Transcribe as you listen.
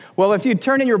Well, if you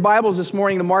turn in your Bibles this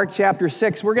morning to Mark chapter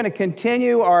 6, we're going to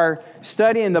continue our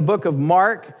study in the book of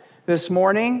Mark this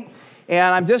morning.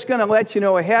 And I'm just going to let you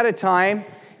know ahead of time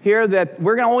here that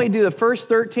we're going to only do the first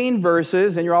 13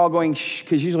 verses. And you're all going, shh,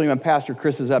 because usually when Pastor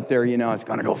Chris is up there, you know it's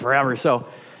going to go forever. So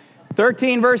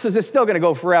 13 verses is still going to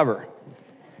go forever.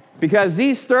 Because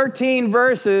these 13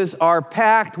 verses are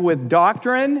packed with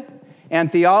doctrine and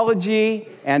theology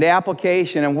and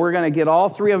application, and we're going to get all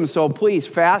three of them. So please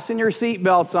fasten your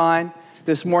seatbelts on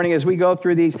this morning as we go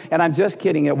through these. And I'm just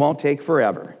kidding, it won't take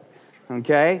forever.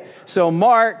 Okay? So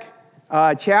Mark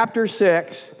chapter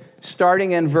 6,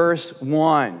 starting in verse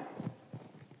 1.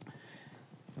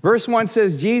 Verse 1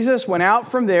 says, Jesus went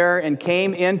out from there and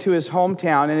came into his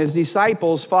hometown, and his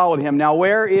disciples followed him. Now,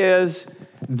 where is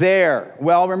there?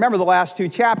 Well, remember the last two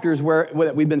chapters where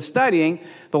we've been studying.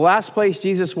 The last place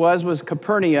Jesus was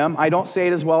Capernaum. I don't say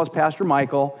it as well as Pastor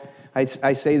Michael. I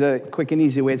say the quick and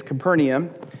easy way. It's Capernaum.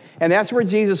 And that's where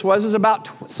Jesus was. It was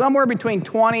about somewhere between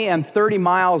 20 and 30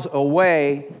 miles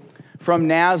away from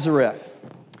Nazareth.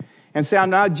 And so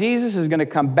now Jesus is going to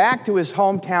come back to his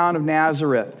hometown of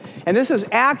Nazareth. And this is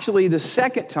actually the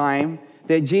second time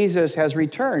that Jesus has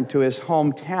returned to his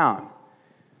hometown.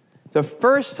 The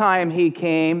first time he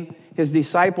came, his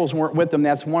disciples weren't with him.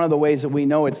 That's one of the ways that we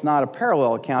know it's not a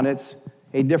parallel account. It's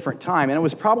a different time. And it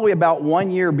was probably about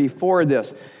 1 year before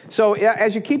this. So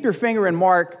as you keep your finger in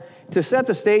Mark, to set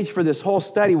the stage for this whole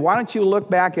study, why don't you look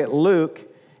back at Luke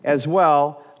as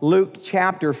well, Luke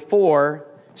chapter 4,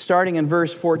 starting in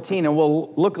verse 14, and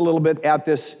we'll look a little bit at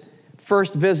this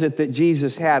first visit that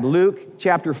Jesus had. Luke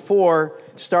chapter 4,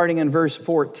 starting in verse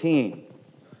 14.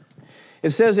 It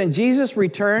says, and Jesus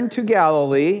returned to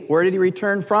Galilee. Where did he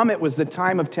return from? It was the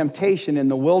time of temptation in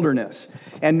the wilderness.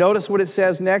 And notice what it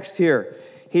says next here.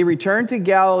 He returned to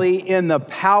Galilee in the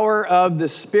power of the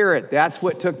Spirit. That's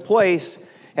what took place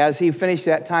as he finished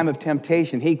that time of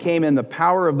temptation. He came in the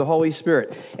power of the Holy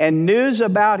Spirit. And news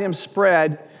about him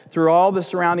spread through all the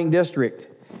surrounding district.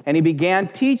 And he began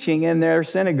teaching in their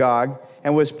synagogue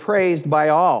and was praised by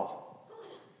all.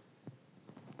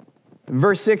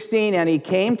 Verse 16, and he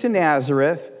came to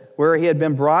Nazareth, where he had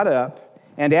been brought up,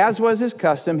 and as was his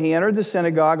custom, he entered the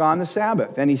synagogue on the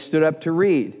Sabbath, and he stood up to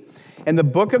read. And the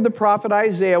book of the prophet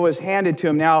Isaiah was handed to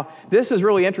him. Now, this is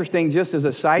really interesting, just as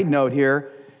a side note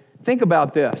here. Think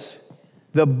about this.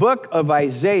 The book of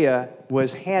Isaiah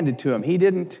was handed to him. He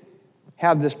didn't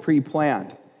have this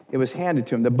pre-planned. It was handed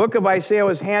to him. The book of Isaiah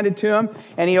was handed to him,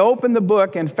 and he opened the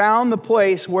book and found the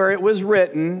place where it was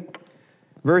written,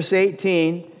 verse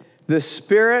 18, the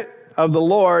Spirit of the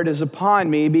Lord is upon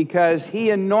me because he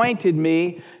anointed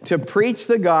me to preach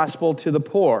the gospel to the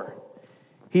poor.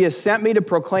 He has sent me to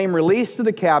proclaim release to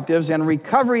the captives and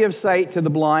recovery of sight to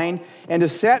the blind and to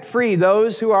set free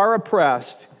those who are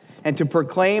oppressed and to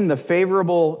proclaim the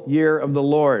favorable year of the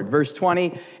Lord. Verse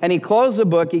 20, and he closed the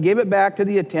book, he gave it back to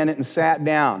the attendant and sat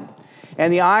down.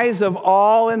 And the eyes of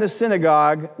all in the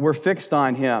synagogue were fixed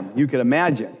on him. You could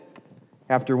imagine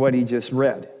after what he just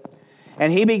read.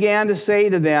 And he began to say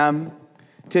to them,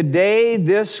 today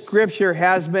this scripture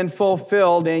has been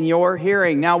fulfilled in your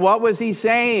hearing. Now, what was he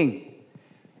saying?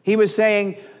 He was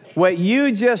saying, what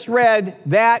you just read,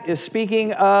 that is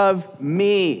speaking of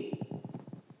me.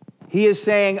 He is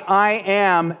saying, I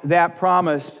am that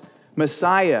promised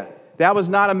Messiah. That was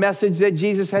not a message that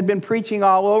Jesus had been preaching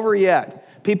all over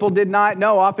yet. People did not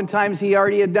know. Oftentimes he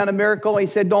already had done a miracle. He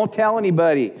said, don't tell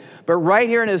anybody. But right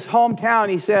here in his hometown,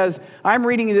 he says, I'm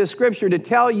reading this scripture to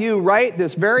tell you right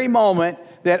this very moment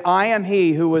that I am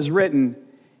he who was written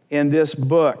in this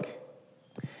book.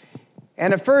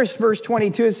 And at first, verse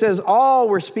 22, it says, all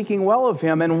were speaking well of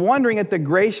him and wondering at the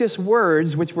gracious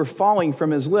words which were falling from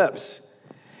his lips.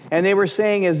 And they were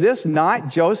saying, is this not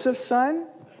Joseph's son?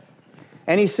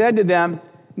 And he said to them,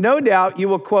 no doubt you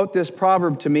will quote this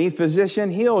proverb to me,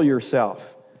 physician, heal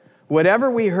yourself.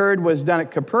 Whatever we heard was done at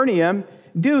Capernaum,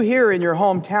 do here in your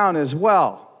hometown as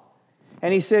well.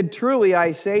 And he said, truly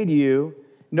I say to you,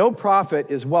 no prophet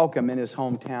is welcome in his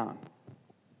hometown.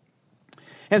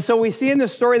 And so we see in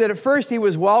this story that at first he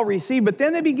was well received, but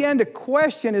then they began to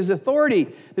question his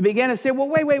authority. They began to say, well,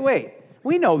 wait.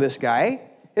 We know this guy.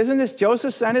 Isn't this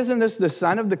Joseph's son? Isn't this the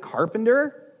son of the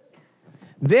carpenter?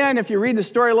 Then, if you read the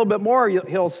story a little bit more,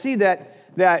 he'll see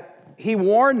that he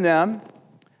warned them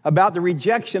about the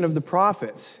rejection of the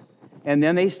prophets. And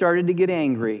then they started to get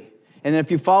angry. And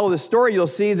if you follow the story, you'll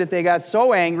see that they got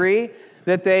so angry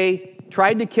that they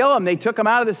tried to kill him. They took him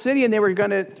out of the city and they were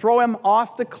going to throw him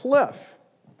off the cliff.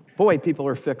 Boy, people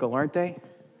are fickle, aren't they?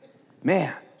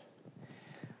 Man.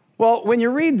 Well, when you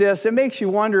read this, it makes you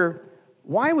wonder,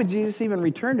 why would Jesus even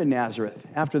return to Nazareth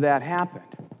after that happened?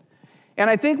 And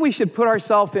I think we should put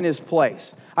ourselves in his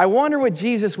place. I wonder what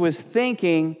Jesus was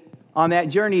thinking on that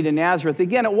journey to Nazareth.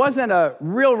 Again, it wasn't a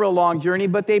real long journey,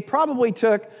 but they probably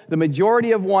took the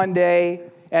majority of one day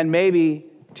and maybe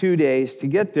 2 days to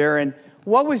get there. And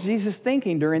what was Jesus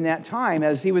thinking during that time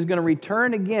as he was going to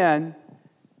return again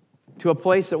to a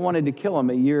place that wanted to kill him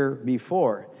a year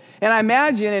before? And I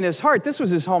imagine in his heart, this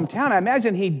was his hometown, I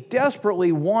imagine he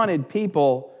desperately wanted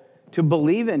people to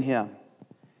believe in him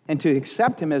and to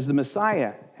accept him as the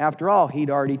Messiah. After all, he'd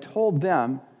already told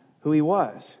them who he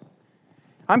was.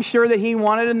 I'm sure that he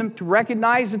wanted them to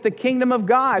recognize that the kingdom of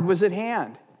God was at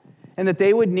hand and that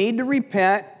they would need to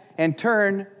repent and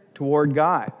turn toward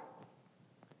God.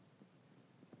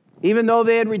 Even though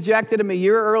they had rejected him a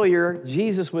year earlier,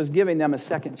 Jesus was giving them a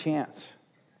second chance.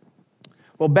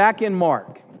 Well, back in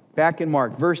Mark,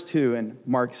 verse 2 in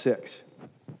Mark 6.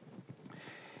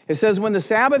 It says, when the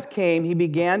Sabbath came, he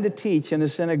began to teach in the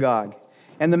synagogue.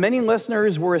 And the many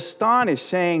listeners were astonished,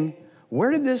 saying, where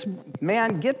did this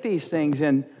man get these things?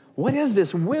 And what is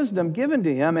this wisdom given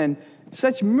to him? And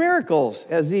such miracles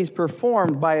as these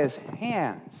performed by his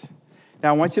hands. Now,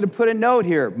 I want you to put a note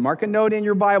here. Mark a note in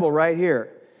your Bible right here.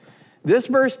 This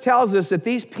verse tells us that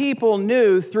these people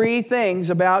knew 3 things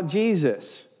about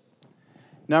Jesus.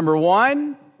 Number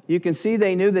 1, you can see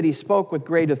they knew that he spoke with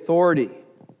great authority.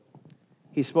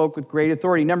 He spoke with great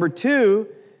authority. Number 2,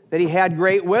 that he had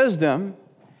great wisdom.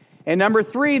 And number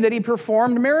 3, that he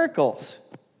performed miracles.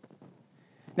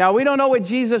 Now, we don't know what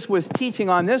Jesus was teaching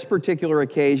on this particular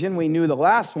occasion. We knew the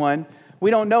last one. We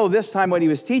don't know this time what he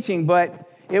was teaching, but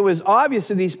it was obvious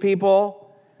to these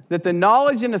people that the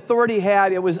knowledge and authority he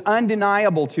had, it was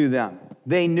undeniable to them.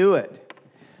 They knew it.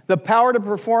 The power to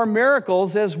perform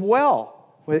miracles as well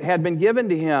had been given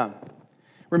to him.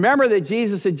 Remember that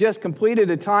Jesus had just completed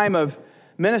a time of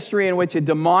ministry in which a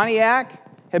demoniac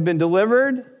had been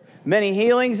delivered, many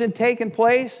healings had taken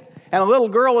place, and a little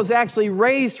girl was actually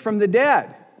raised from the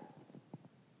dead.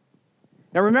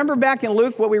 Now remember back in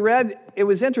Luke what we read? It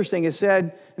was interesting. It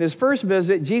said in his first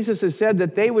visit, Jesus had said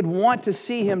that they would want to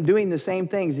see him doing the same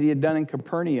things that he had done in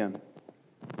Capernaum.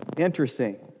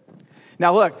 Interesting.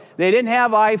 Now look, they didn't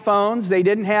have iPhones, they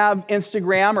didn't have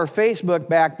Instagram or Facebook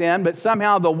back then, but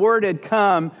somehow the word had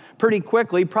come pretty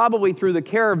quickly, probably through the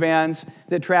caravans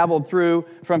that traveled through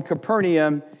from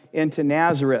Capernaum into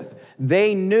Nazareth.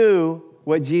 They knew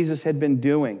what Jesus had been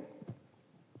doing.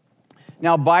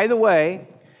 Now, by the way,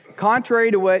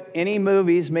 contrary to what any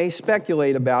movies may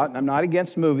speculate about, and I'm not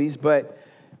against movies, but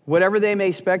whatever they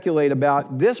may speculate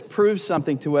about, this proves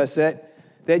something to us that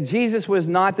Jesus was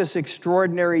not this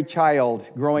extraordinary child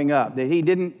growing up, that he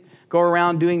didn't go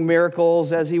around doing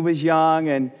miracles as he was young.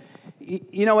 And,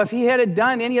 you know, if he had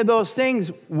done any of those things,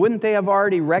 wouldn't they have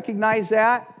already recognized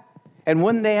that? And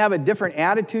wouldn't they have a different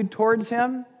attitude towards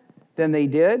him than they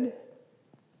did?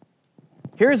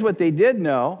 Here's what they did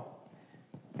know,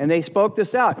 and they spoke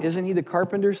this out. Isn't he the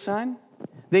carpenter's son?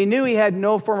 They knew he had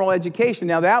no formal education.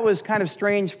 Now, that was kind of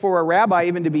strange for a rabbi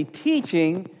even to be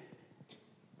teaching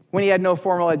when he had no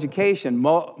formal education.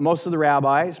 Most of the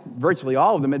rabbis, virtually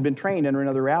all of them, had been trained under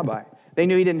another rabbi. They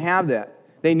knew he didn't have that.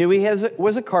 They knew he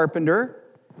was a carpenter.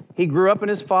 He grew up in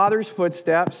his father's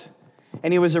footsteps,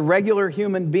 and he was a regular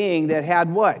human being that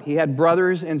had what? He had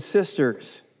brothers and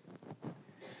sisters.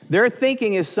 Their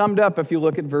thinking is summed up if you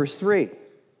look at verse 3.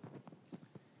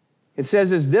 It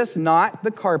says, is this not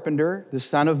the carpenter, the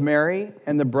son of Mary,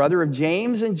 and the brother of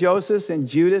James and Joseph and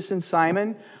Judas and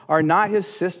Simon? Are not his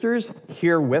sisters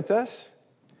here with us?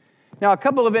 Now, a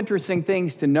couple of interesting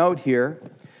things to note here.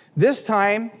 This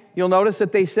time, you'll notice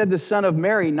that they said the son of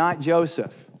Mary, not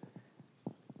Joseph.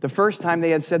 The first time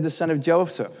they had said the son of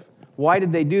Joseph. Why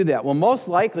did they do that? Well, most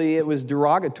likely it was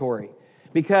derogatory,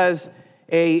 because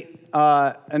an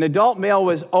adult male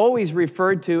was always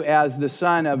referred to as the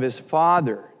son of his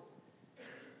father.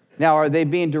 Now, are they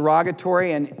being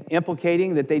derogatory and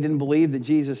implicating that they didn't believe that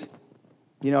Jesus,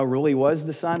 really was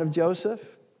the son of Joseph?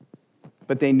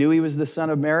 But they knew he was the son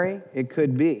of Mary? It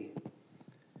could be.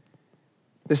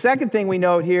 The second thing we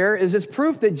note here is it's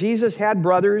proof that Jesus had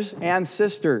brothers and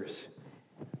sisters.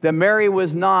 That Mary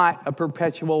was not a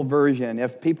perpetual virgin.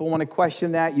 If people want to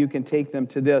question that, you can take them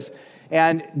to this.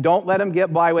 And don't let them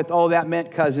get by with, that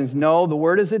meant cousins. No, the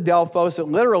word is adelphos. It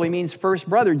literally means first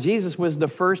brother. Jesus was the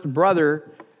first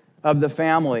brother of the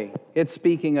family. It's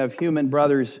speaking of human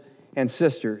brothers and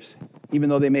sisters, even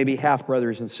though they may be half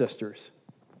brothers and sisters.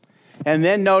 And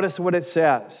then notice what it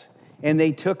says. And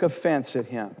they took offense at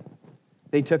him.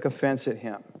 They took offense at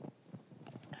him.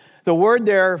 The word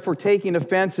there for taking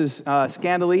offense is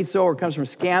scandalizo, or comes from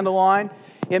scandalon.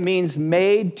 It means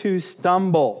made to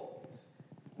stumble.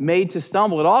 Made to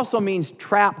stumble. It also means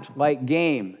trapped like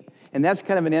game. And that's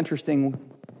kind of an interesting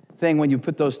thing when you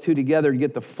put those two together to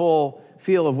get the full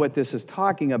feel of what this is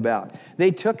talking about. They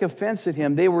took offense at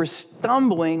him. They were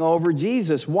stumbling over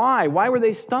Jesus. Why? Why were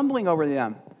they stumbling over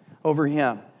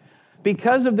him?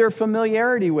 Because of their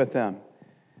familiarity with him.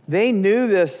 They knew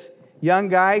this young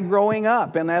guy growing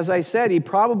up. And as I said, he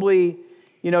probably,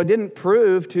 didn't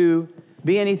prove to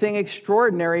be anything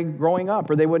extraordinary growing up,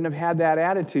 or they wouldn't have had that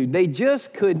attitude. They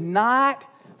just could not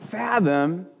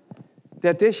fathom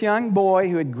that this young boy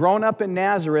who had grown up in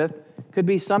Nazareth could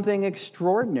be something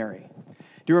extraordinary.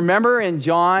 Do you remember in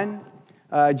John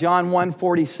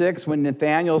 1:46 when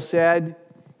Nathanael said,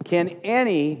 "Can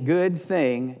any good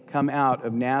thing come out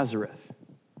of Nazareth?"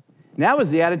 And that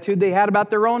was the attitude they had about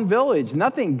their own village.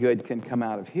 Nothing good can come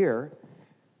out of here.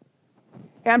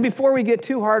 And before we get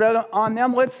too hard on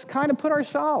them, let's kind of put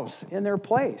ourselves in their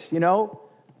place.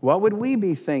 What would we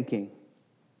be thinking?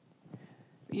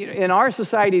 In our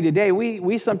society today,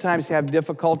 we sometimes have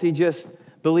difficulty just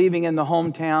believing in the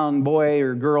hometown boy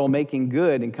or girl making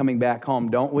good and coming back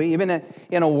home, don't we? Even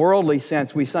in a worldly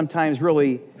sense, we sometimes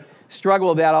really struggle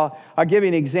with that. I'll give you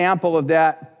an example of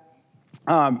that.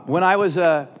 When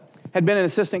I had been an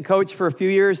assistant coach for a few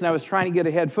years and I was trying to get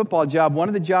a head football job, one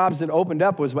of the jobs that opened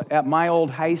up was at my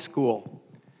old high school.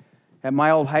 And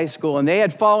they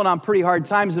had fallen on pretty hard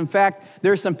times. In fact,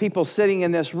 there's some people sitting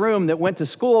in this room that went to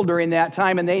school during that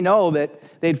time, and they know that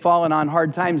they'd fallen on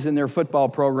hard times in their football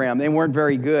program. They weren't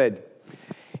very good.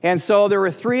 And so there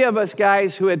were 3 of us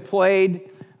guys who had played,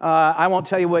 I won't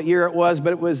tell you what year it was,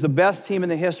 but it was the best team in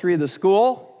the history of the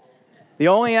school, the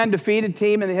only undefeated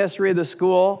team in the history of the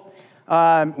school.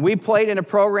 We played in a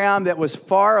program that was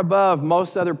far above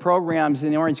most other programs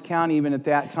in Orange County even at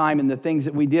that time and the things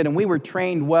that we did, and we were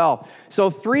trained well. So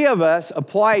 3 of us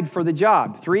applied for the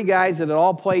job, 3 guys that had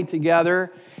all played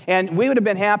together, and we would have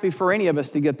been happy for any of us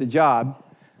to get the job.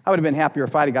 I would have been happier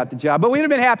if I'd have got the job, but we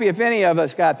would have been happy if any of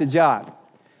us got the job.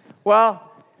 Well,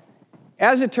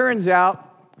 as it turns out,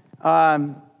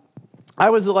 I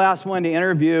was the last one to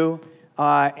interview,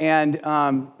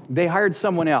 and they hired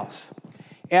someone else.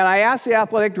 And I asked the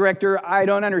athletic director, I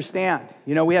don't understand.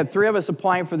 We had 3 of us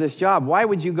applying for this job. Why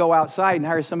would you go outside and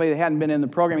hire somebody that hadn't been in the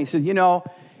program? He said,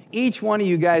 each one of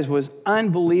you guys was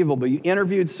unbelievable. You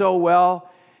interviewed so well.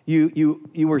 You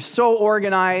were so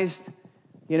organized.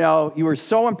 You were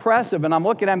so impressive. And I'm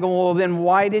looking at him going, well, then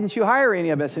why didn't you hire any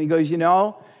of us? And he goes,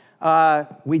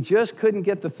 we just couldn't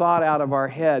get the thought out of our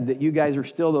head that you guys are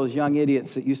still those young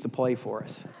idiots that used to play for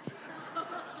us.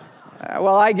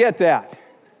 Well, I get that.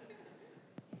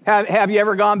 Have you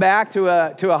ever gone back to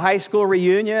a high school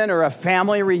reunion or a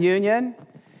family reunion?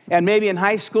 And maybe in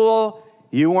high school,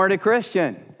 you weren't a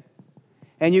Christian.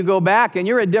 And you go back and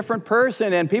you're a different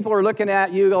person and people are looking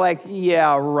at you like,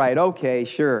 yeah, right, okay,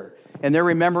 sure. And they're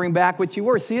remembering back what you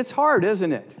were. See, it's hard,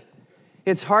 isn't it?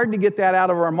 It's hard to get that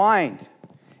out of our mind.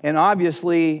 And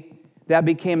obviously, that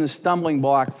became the stumbling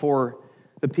block for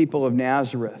the people of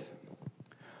Nazareth.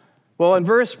 Well, in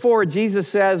verse 4, Jesus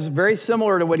says, very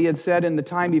similar to what he had said in the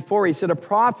time before, he said, a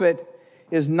prophet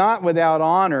is not without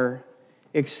honor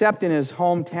except in his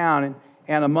hometown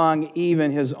and among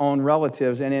even his own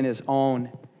relatives and in his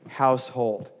own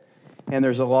household. And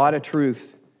there's a lot of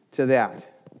truth to that.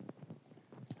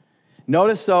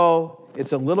 Notice, though,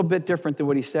 it's a little bit different than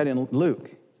what he said in Luke,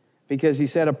 because he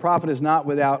said a prophet is not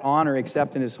without honor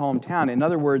except in his hometown. In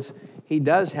other words, he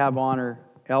does have honor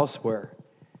elsewhere.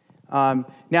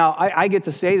 Now, I get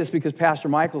to say this because Pastor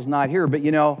Michael's not here, but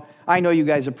I know you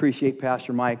guys appreciate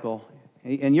Pastor Michael,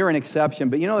 and you're an exception,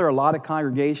 but there are a lot of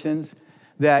congregations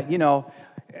that,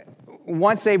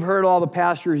 once they've heard all the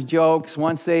pastor's jokes,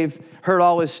 once they've heard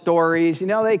all his stories,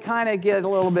 they kind of get a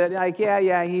little bit like,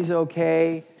 yeah, he's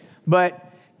okay.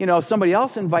 But, somebody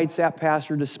else invites that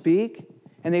pastor to speak,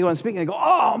 and they go and speak, and they go,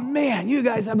 oh, man, you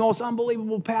guys have the most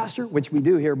unbelievable pastor, which we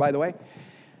do here, by the way.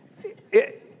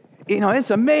 It's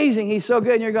amazing. He's so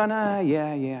good. And you're going,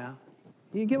 yeah.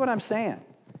 You get what I'm saying?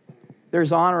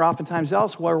 There's honor oftentimes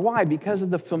elsewhere. Why? Because of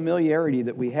the familiarity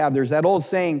that we have. There's that old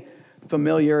saying,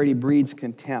 familiarity breeds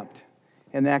contempt.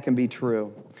 And that can be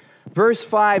true. Verse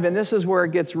 5, and this is where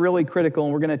it gets really critical,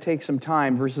 and we're going to take some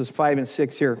time, verses 5 and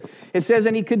 6 here. It says,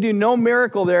 and he could do no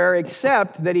miracle there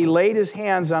except that he laid his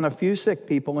hands on a few sick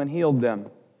people and healed them.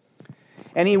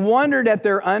 And he wondered at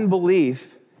their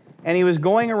unbelief, and he was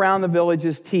going around the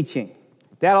villages teaching.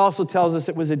 That also tells us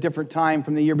it was a different time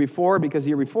from the year before, because the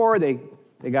year before they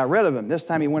got rid of him. This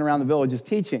time he went around the villages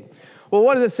teaching. Well,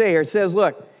 what does it say here? It says,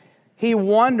 look, he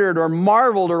wondered or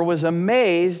marveled or was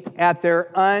amazed at their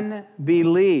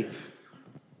unbelief.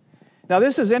 Now,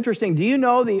 this is interesting. Do you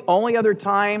know the only other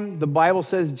time the Bible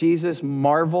says Jesus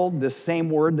marveled, the same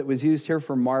word that was used here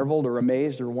for marveled or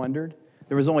amazed or wondered?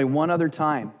 There was only one other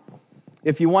time.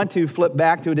 If you want to flip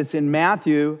back to it, it's in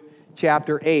Matthew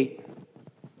chapter 8.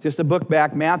 Just a book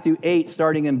back, Matthew 8,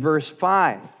 starting in verse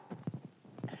 5.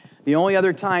 The only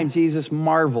other time Jesus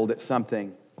marveled at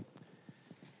something.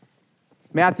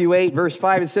 Matthew 8, verse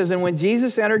 5, it says, "And when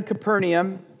Jesus entered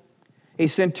Capernaum, a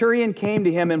centurion came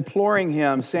to him, imploring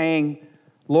him, saying,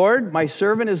 'Lord, my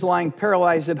servant is lying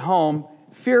paralyzed at home,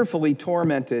 fearfully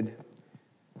tormented.'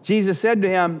 Jesus said to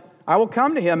him, 'I will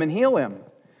come to him and heal him.'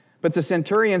 But the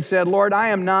centurion said, 'Lord, I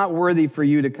am not worthy for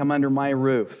you to come under my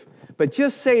roof, but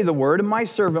just say the word, and my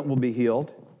servant will be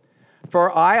healed.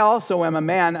 For I also am a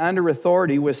man under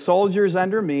authority, with soldiers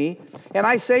under me, and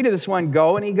I say to this one,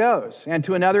 go, and he goes, and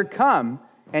to another, come,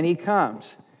 and he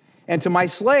comes, and to my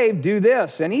slave, do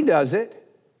this, and he does it.'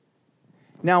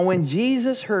 Now when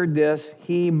Jesus heard this,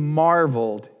 he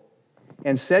marveled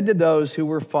and said to those who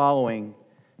were following,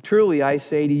 'Truly I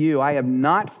say to you, I have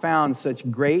not found such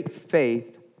great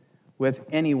faith with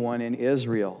anyone in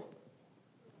Israel.'"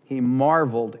 He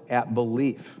marveled at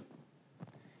belief.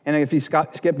 And if you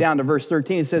skip down to verse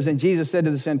 13, it says, "And Jesus said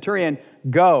to the centurion,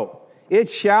 'Go, it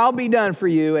shall be done for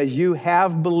you as you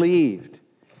have believed.'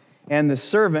 And the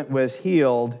servant was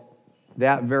healed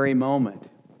that very moment."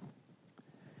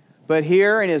 But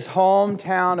here in his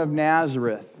hometown of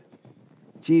Nazareth,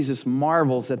 Jesus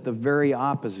marvels at the very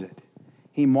opposite.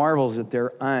 He marvels at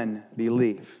their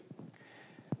unbelief.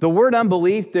 The word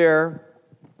unbelief there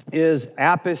is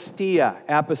apistia,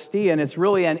 and it's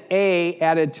really an A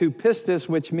added to pistis,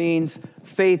 which means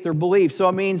faith or belief. So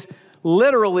it means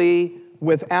literally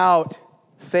without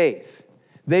faith.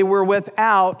 They were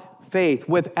without faith,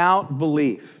 without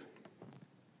belief.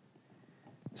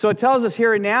 So it tells us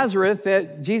here in Nazareth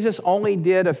that Jesus only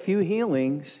did a few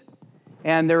healings,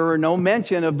 and there were no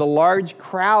mention of the large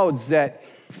crowds that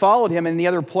followed him in the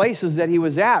other places that he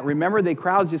was at. Remember, the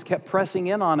crowds just kept pressing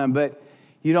in on him, but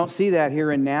you don't see that here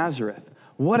in Nazareth.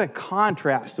 What a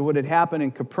contrast to what had happened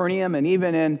in Capernaum and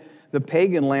even in the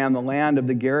pagan land, the land of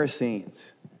the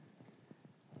Gerasenes.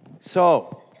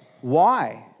 So,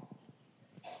 why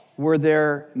were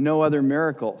there no other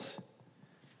miracles?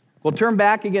 Well, turn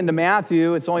back again to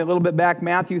Matthew. It's only a little bit back,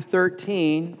 Matthew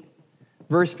 13,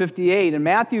 verse 58. And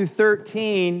Matthew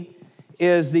 13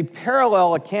 is the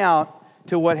parallel account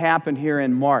to what happened here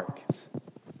in Mark.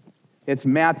 It's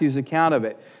Matthew's account of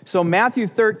it. So Matthew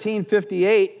 13,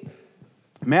 58,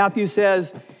 Matthew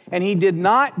says, "And he did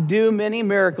not do many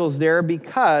miracles there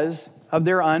because of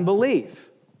their unbelief."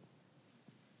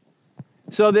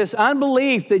 So this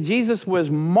unbelief that Jesus was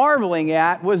marveling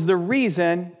at was the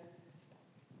reason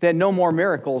that no more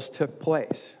miracles took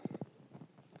place.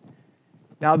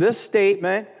 Now this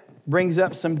statement brings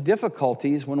up some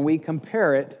difficulties when we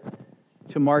compare it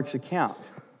to Mark's account.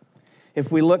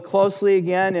 If we look closely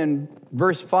again in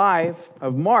verse 5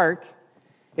 of Mark,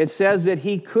 it says that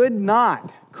he could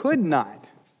not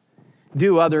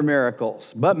do other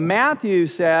miracles. But Matthew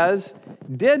says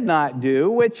did not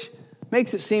do, which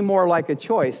makes it seem more like a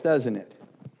choice, doesn't it?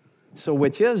 So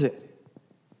which is it?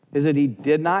 Is it he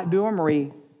did not do them or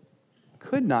he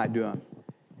could not do them?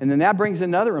 And then that brings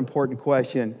another important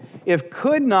question. If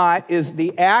could not is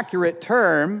the accurate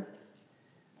term,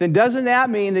 then doesn't that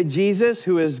mean that Jesus,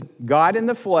 who is God in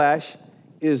the flesh,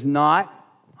 is not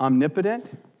omnipotent?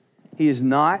 He is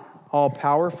not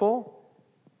all-powerful?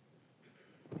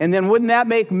 And then wouldn't that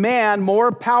make man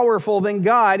more powerful than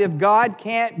God if God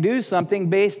can't do something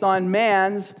based on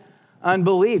man's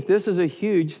unbelief? This is a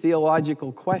huge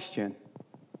theological question.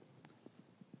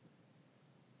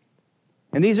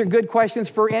 And these are good questions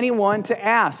for anyone to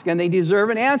ask, and they deserve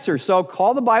an answer. So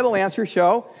call the Bible Answer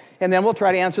Show, and then we'll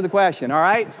try to answer the question, all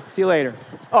right? See you later.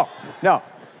 Oh, no.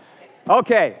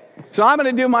 Okay, so I'm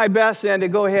going to do my best then to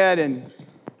go ahead and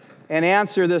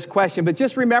answer this question. But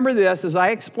just remember this, as I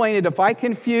explain it, if I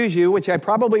confuse you, which I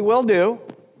probably will do,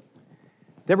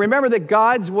 then remember that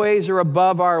God's ways are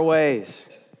above our ways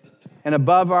and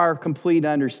above our complete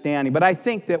understanding. But I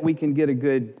think that we can get a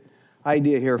good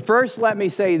idea here. First, let me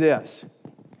say this.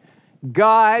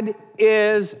 God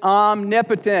is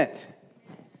omnipotent.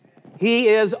 He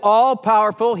is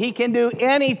all-powerful. He can do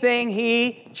anything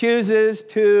he chooses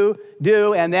to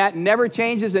do, and that never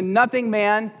changes, and nothing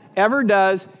man ever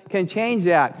does can change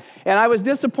that. And I was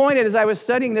disappointed as I was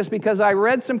studying this because I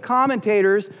read some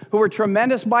commentators who were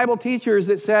tremendous Bible teachers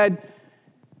that said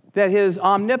that his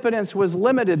omnipotence was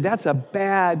limited. That's a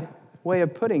bad way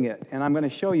of putting it, and I'm going to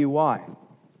show you why.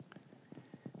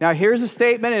 Now, here's a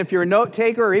statement, and if you're a note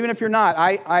taker, or even if you're not,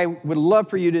 I would love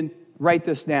for you to write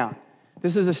this down.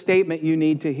 This is a statement you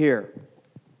need to hear.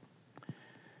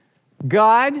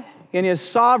 God in His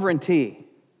sovereignty,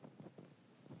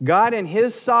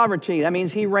 that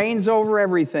means He reigns over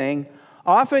everything,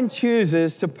 often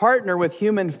chooses to partner with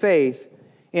human faith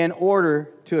in order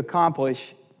to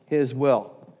accomplish His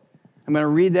will. I'm going to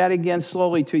read that again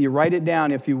slowly to you. Write it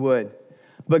down if you would.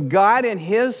 But God in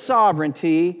His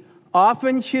sovereignty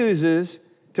often chooses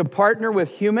to partner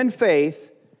with human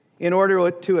faith in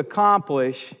order to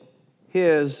accomplish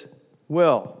His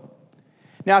will.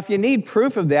 Now, if you need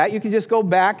proof of that, you can just go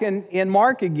back in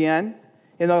Mark again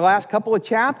in the last couple of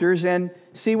chapters and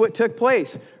see what took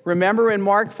place. Remember in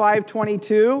Mark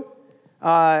 5:22,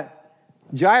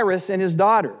 Jairus and his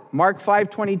daughter. Mark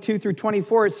 5:22 through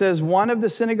 24, it says, one of the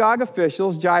synagogue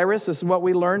officials, Jairus, this is what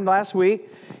we learned last week,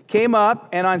 came up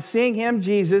and on seeing him,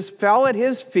 Jesus fell at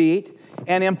his feet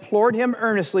and implored him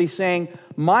earnestly, saying,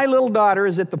 my little daughter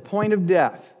is at the point of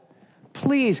death.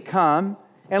 Please come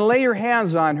and lay your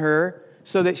hands on her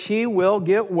so that she will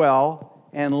get well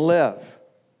and live.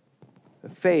 The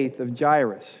faith of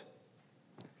Jairus.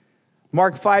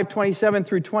 Mark 5:27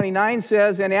 through 29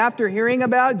 says, and after hearing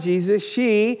about Jesus,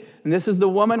 she, and this is the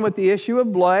woman with the issue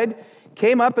of blood,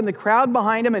 came up in the crowd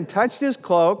behind him and touched his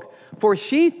cloak, for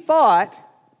she thought,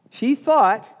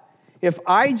 if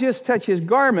I just touch his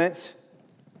garments,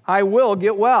 I will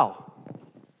get well.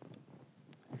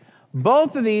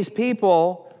 Both of these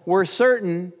people were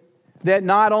certain that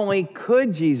not only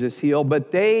could Jesus heal,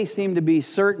 but they seemed to be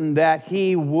certain that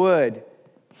He would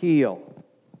heal.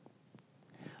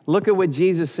 Look at what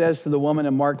Jesus says to the woman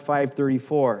in Mark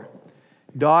 5:34.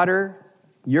 Daughter,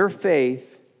 your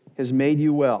faith has made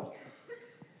you well.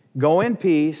 Go in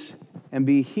peace and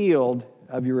be healed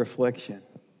of your affliction.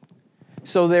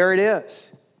 So there it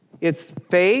is. It's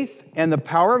faith and the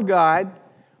power of God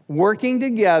working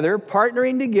together,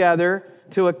 partnering together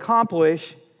to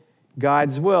accomplish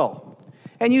God's will.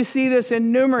 And you see this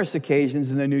in numerous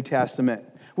occasions in the New Testament.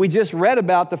 We just read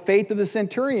about the faith of the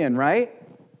centurion, right?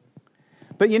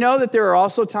 But you know that there are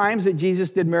also times that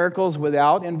Jesus did miracles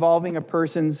without involving a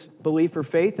person's belief or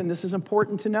faith, and this is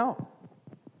important to know.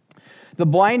 The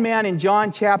blind man in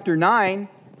John chapter 9,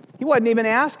 he wasn't even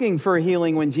asking for a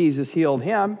healing when Jesus healed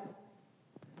him.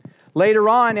 Later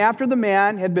on, after the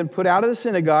man had been put out of the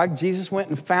synagogue, Jesus went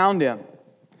and found him.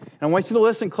 And I want you to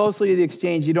listen closely to the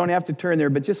exchange. You don't have to turn there,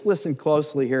 but just listen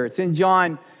closely here. It's in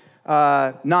John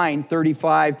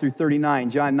 9:35 through 39.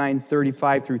 John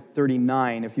 9:35 through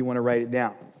 39, if you want to write it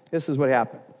down. This is what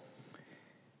happened.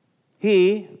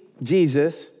 He,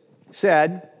 Jesus,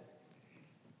 said,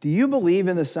 do you believe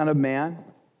in the Son of Man?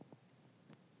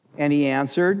 And he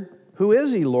answered, who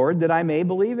is he, Lord, that I may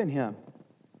believe in him?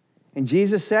 And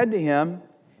Jesus said to him,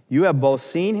 you have both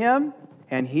seen him,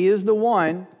 and he is the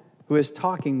one who is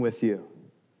talking with you.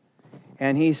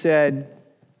 And he said,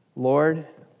 Lord,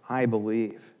 I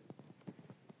believe.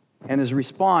 And his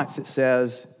response, it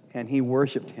says, and he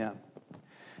worshiped him.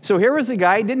 So here was a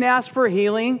guy, he didn't ask for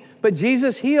healing, but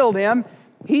Jesus healed him.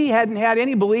 He hadn't had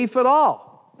any belief at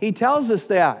all. He tells us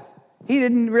that. He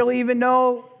didn't really even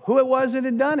know who it was that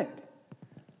had done it.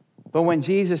 But when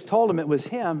Jesus told him it was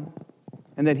him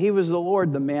and that he was the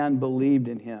Lord, the man believed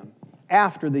in him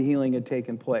after the healing had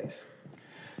taken place.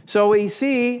 So we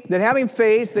see that having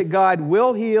faith that God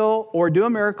will heal or do a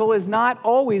miracle is not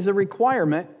always a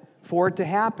requirement for it to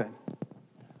happen.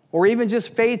 Or even just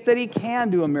faith that he can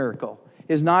do a miracle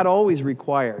is not always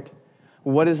required.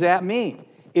 What does that mean?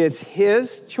 It's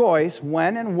his choice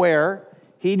when and where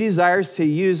he desires to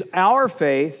use our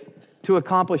faith to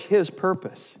accomplish his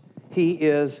purpose. He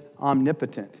is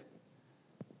omnipotent.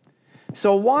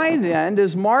 So why then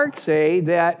does Mark say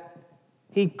that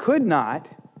he could not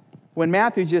when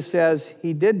Matthew just says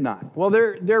he did not? Well,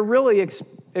 they're really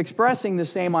expressing the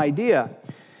same idea.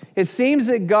 It seems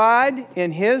that God,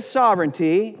 in his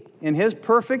sovereignty, in his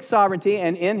perfect sovereignty,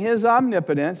 and in his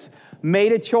omnipotence,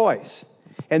 made a choice.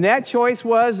 And that choice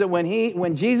was that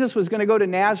when Jesus was going to go to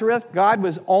Nazareth, God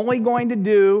was only going to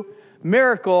do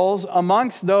miracles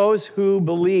amongst those who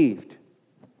believed.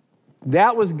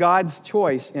 That was God's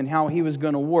choice in how he was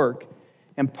going to work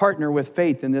and partner with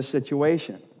faith in this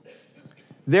situation.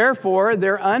 Therefore,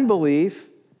 their unbelief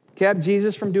kept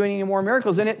Jesus from doing any more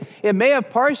miracles. And it may have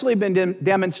partially been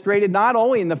demonstrated not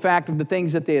only in the fact of the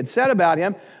things that they had said about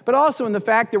him, but also in the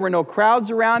fact there were no crowds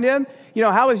around him. You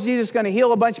know, how was Jesus going to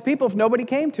heal a bunch of people if nobody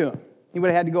came to him? He would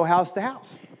have had to go house to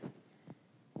house.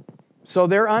 So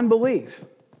their unbelief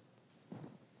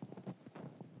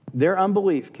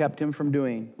kept him from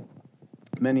doing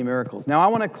many miracles. Now, I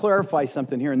want to clarify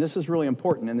something here, and this is really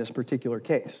important in this particular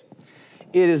case.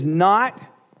 It is not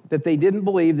that they didn't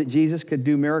believe that Jesus could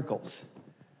do miracles.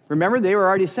 Remember, they were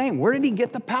already saying, where did he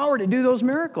get the power to do those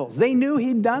miracles? They knew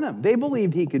he'd done them. They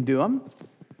believed he could do them.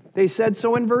 They said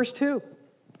so in verse 2.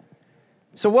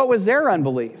 So what was their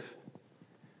unbelief?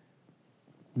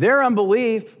 Their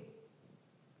unbelief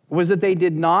was that they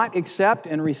did not accept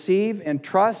and receive and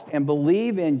trust and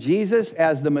believe in Jesus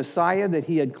as the Messiah that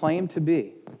he had claimed to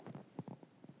be.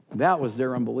 That was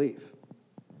their unbelief.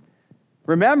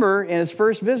 Remember, in his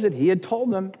first visit, he had told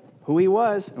them who he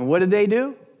was. And what did they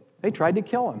do? They tried to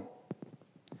kill him.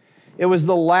 It was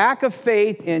the lack of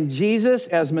faith in Jesus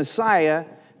as Messiah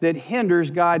that hinders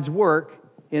God's work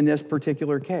in this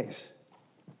particular case.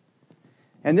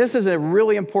 And this is a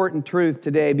really important truth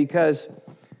today, because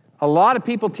a lot of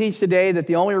people teach today that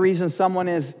the only reason someone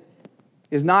is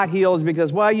not healed is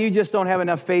because, well, you just don't have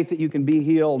enough faith that you can be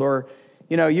healed, or,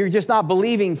 you're just not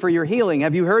believing for your healing.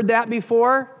 Have you heard that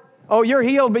before? Oh, you're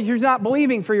healed, but you're not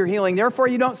believing for your healing. Therefore,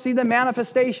 you don't see the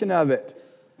manifestation of it.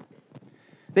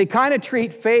 They kind of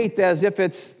treat faith as if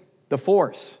it's the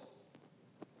force.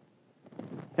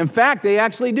 In fact, they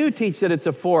actually do teach that it's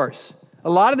a force. A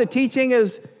lot of the teaching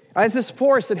is this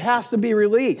force that has to be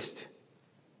released.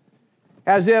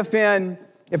 As if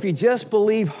you just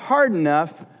believe hard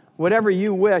enough, whatever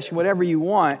you wish, whatever you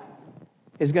want,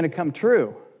 is going to come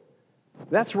true.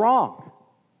 That's wrong.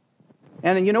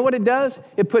 And you know what it does?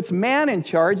 It puts man in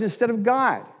charge instead of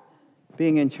God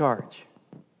being in charge.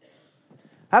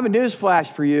 I have a news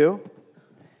flash for you.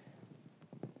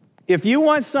 If you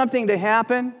want something to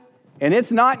happen and it's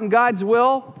not in God's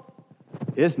will,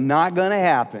 it's not going to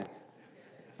happen.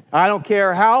 I don't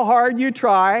care how hard you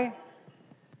try.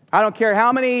 I don't care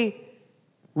how many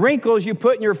wrinkles you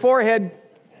put in your forehead.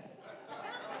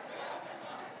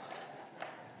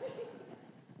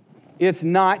 It's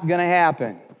not going to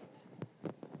happen.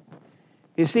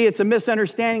 You see, it's a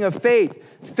misunderstanding of faith.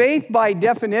 Faith, by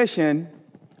definition,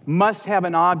 must have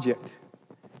an object.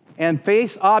 And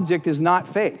faith's object is not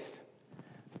faith.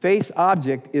 Faith's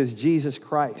object is Jesus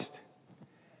Christ.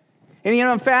 And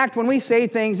in fact, when we say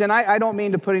things, and I don't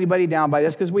mean to put anybody down by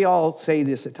this, because we all say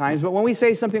this at times, but when we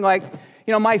say something like,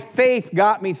 my faith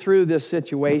got me through this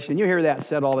situation, you hear that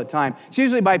said all the time. It's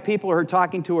usually by people who are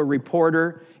talking to a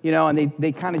reporter, and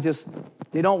they kind of just,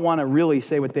 they don't want to really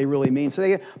say what they really mean.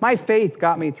 So my faith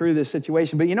got me through this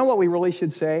situation. But you know what we really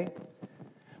should say?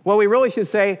 Well, we really should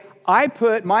say, I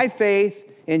put my faith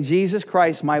in Jesus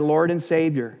Christ, my Lord and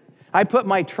Savior. I put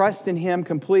my trust in him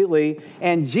completely,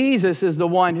 and Jesus is the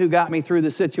one who got me through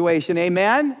the situation.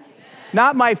 Amen? Amen.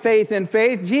 Not my faith in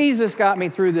faith. Jesus got me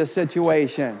through this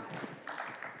situation.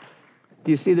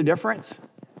 Do you see the difference?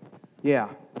 Yeah.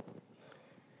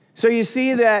 So you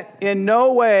see that in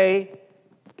no way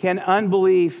can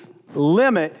unbelief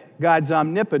limit God's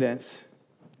omnipotence,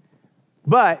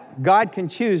 but God can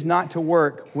choose not to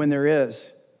work when there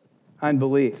is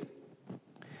unbelief.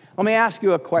 Let me ask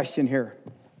you a question here.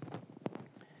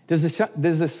 Does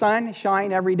the sun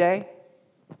shine every day?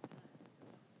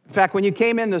 In fact, when you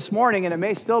came in this morning, and it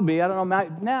may still be, I don't know,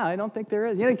 no, I don't think there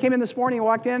is. You came in this morning, you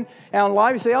walked in, and a lot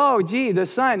of you say, oh, gee, the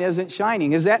sun isn't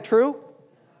shining. Is that true?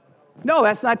 No,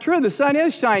 that's not true. The sun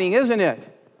is shining, isn't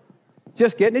it?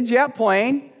 Just get in a jet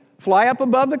plane, fly up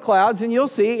above the clouds, and you'll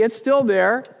see it's still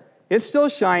there. It's still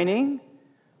shining.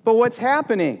 But what's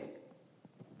happening?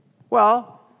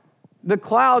 Well, the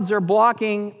clouds are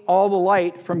blocking all the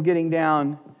light from getting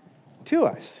down to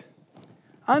us.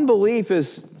 Unbelief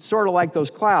is sort of like those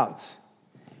clouds.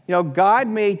 God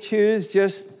may choose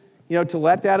just, to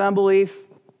let that unbelief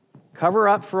cover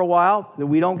up for a while, that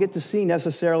we don't get to see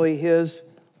necessarily his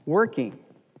working.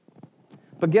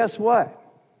 But guess what?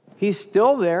 He's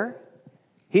still there.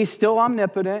 He's still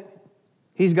omnipotent.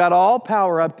 He's got all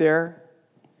power up there.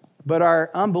 But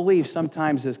our unbelief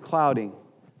sometimes is clouding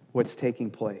what's taking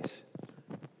place.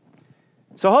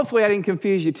 So hopefully I didn't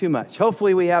confuse you too much.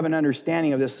 Hopefully we have an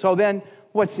understanding of this. So then,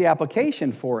 what's the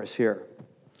application for us here?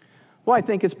 Well, I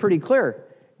think it's pretty clear.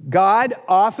 God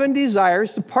often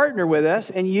desires to partner with us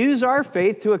and use our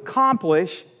faith to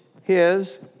accomplish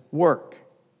his work.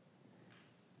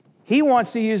 He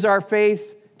wants to use our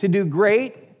faith to do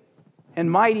great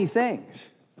and mighty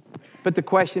things. But the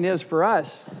question is for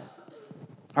us,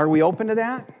 are we open to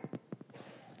that?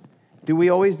 Do we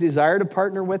always desire to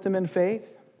partner with him in faith?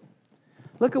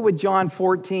 Look at what John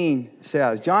 14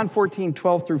 says. John 14,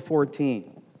 12 through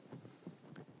 14.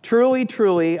 Truly,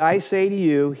 truly, I say to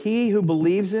you, he who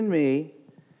believes in me,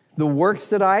 the works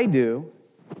that I do,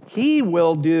 he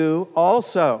will do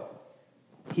also.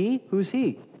 He? Who's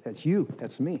he? That's you.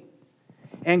 That's me.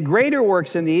 And greater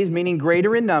works than these, meaning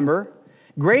greater in number,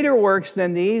 greater works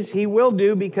than these he will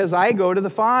do because I go to the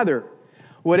Father.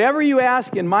 Whatever you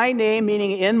ask in my name,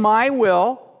 meaning in my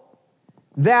will,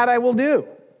 that I will do,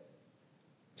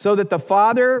 so that the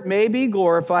Father may be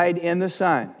glorified in the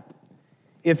Son.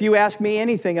 If you ask me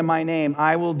anything in my name,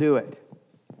 I will do it.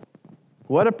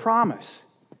 What a promise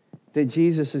that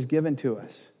Jesus has given to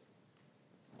us.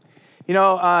 You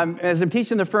know, as I'm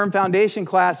teaching the Firm Foundation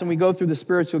class and we go through the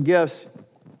spiritual gifts,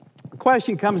 a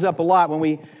question comes up a lot when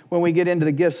we get into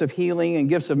the gifts of healing and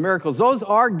gifts of miracles. Those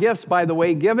are gifts, by the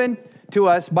way, given to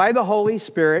us by the Holy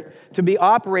Spirit to be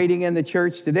operating in the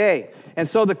church today. And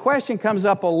so the question comes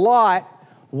up a lot,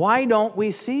 why don't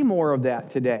we see more of that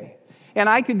today? And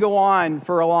I could go on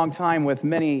for a long time with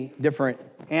many different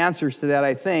answers to that,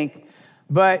 I think.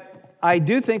 But I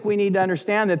do think we need to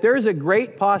understand that there's a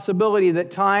great possibility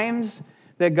that times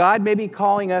that God may be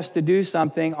calling us to do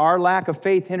something, our lack of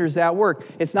faith hinders that work.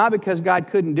 It's not because God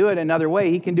couldn't do it another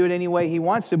way. He can do it any way He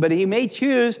wants to. But He may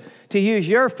choose to use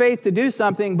your faith to do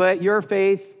something, but your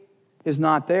faith is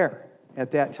not there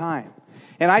at that time.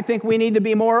 And I think we need to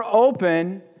be more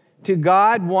open to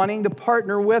God wanting to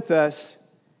partner with us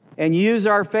and use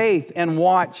our faith and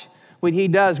watch what He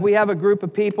does. We have a group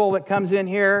of people that comes in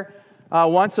here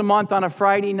once a month on a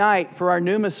Friday night for our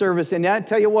Pneuma service. And I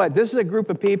tell you what, this is a group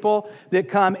of people that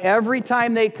come every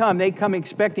time they come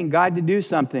expecting God to do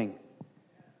something.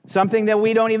 Something that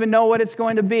we don't even know what it's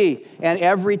going to be. And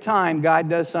every time God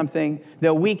does something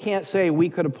that we can't say we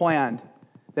could have planned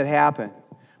that happened.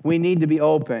 We need to be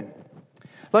open.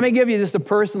 Let me give you just a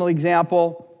personal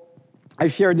example. I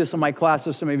shared this in my class,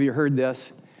 so some of you heard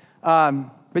this. But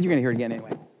you're going to hear it again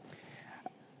anyway.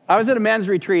 I was at a men's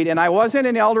retreat, and I wasn't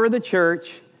an elder of the church.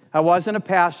 I wasn't a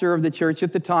pastor of the church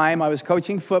at the time. I was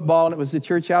coaching football, and it was the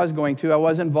church I was going to. I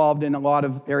was involved in a lot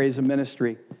of areas of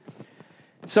ministry.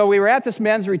 So we were at this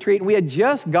men's retreat, and we had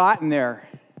just gotten there.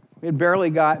 We had barely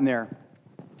gotten there.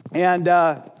 And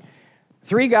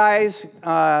 3 guys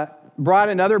brought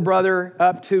another brother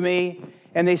up to me,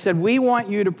 and they said, we want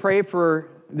you to pray for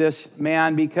this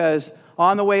man because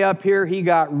on the way up here, he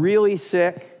got really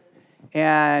sick,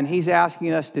 and he's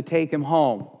asking us to take him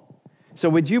home. So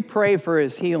would you pray for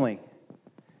his healing?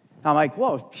 I'm like,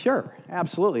 well, sure,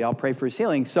 absolutely, I'll pray for his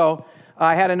healing. So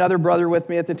I had another brother with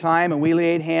me at the time, and we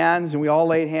laid hands, and we all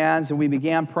laid hands, and we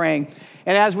began praying.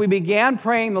 And as we began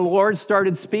praying, the Lord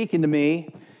started speaking to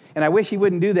me, and I wish He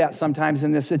wouldn't do that sometimes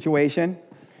in this situation.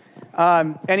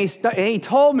 And he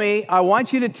told me, I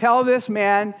want you to tell this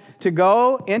man to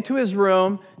go into his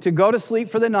room, to go to sleep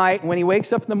for the night. And when he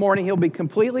wakes up in the morning, he'll be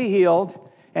completely healed,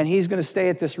 and he's going to stay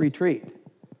at this retreat.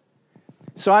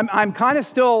 So I'm kind of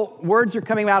still, words are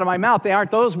coming out of my mouth. They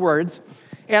aren't those words.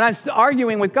 And I'm still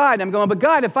arguing with God. And I'm going, but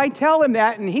God, if I tell him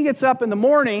that and he gets up in the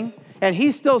morning and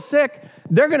he's still sick,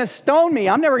 they're going to stone me.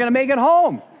 I'm never going to make it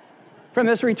home from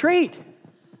this retreat.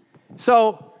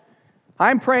 So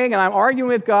I'm praying and I'm arguing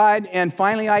with God, and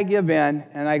finally I give in,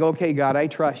 and I go, okay, God, I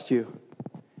trust you.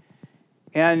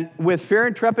 And with fear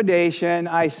and trepidation,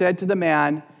 I said to the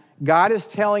man, God is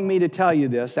telling me to tell you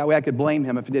this. That way I could blame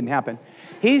him if it didn't happen.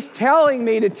 He's telling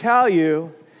me to tell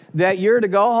you that you're to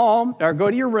go home or go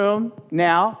to your room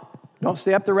now. Don't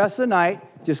stay up the rest of the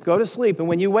night. Just go to sleep. And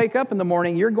when you wake up in the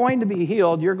morning, you're going to be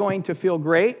healed. You're going to feel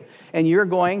great. And you're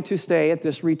going to stay at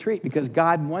this retreat because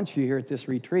God wants you here at this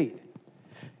retreat.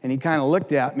 And he kind of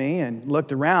looked at me and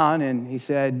looked around, and he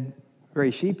said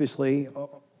very sheepishly,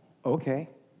 okay.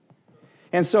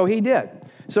 And so he did.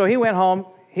 So he went home,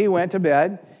 he went to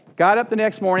bed, got up the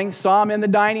next morning, saw him in the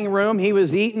dining room. He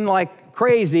was eating like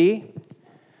crazy,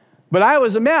 but I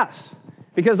was a mess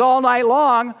because all night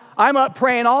long, I'm up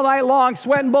praying all night long,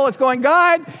 sweating bullets, going,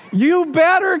 God, you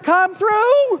better come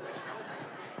through.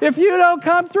 If you don't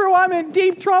come through, I'm in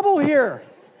deep trouble here.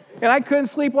 And I couldn't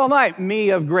sleep all night. Me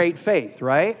of great faith,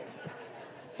 right?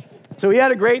 So he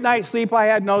had a great night's sleep. I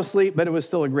had no sleep, but it was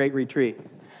still a great retreat.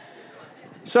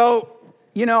 So,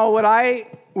 you know, what I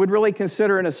would really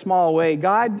consider in a small way,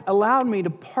 God allowed me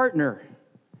to partner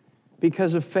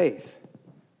because of faith.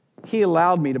 He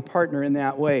allowed me to partner in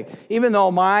that way. Even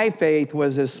though my faith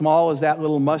was as small as that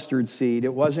little mustard seed,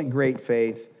 it wasn't great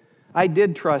faith, I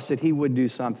did trust that He would do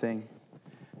something.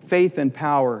 Faith and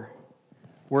power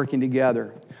working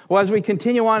together. Well, as we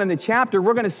continue on in the chapter,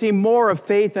 we're going to see more of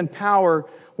faith and power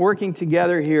working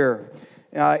together here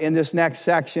in this next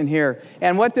section here.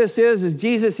 And what this is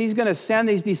Jesus, He's going to send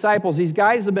these disciples. These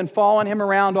guys have been following Him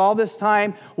around all this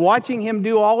time, watching Him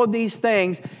do all of these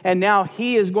things, and now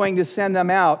He is going to send them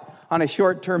out on a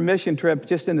short-term mission trip,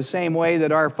 just in the same way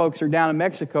that our folks are down in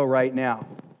Mexico right now.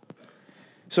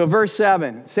 So verse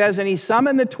 7 says, and He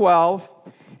summoned the 12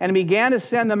 and began to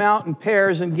send them out in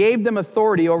pairs and gave them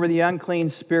authority over the unclean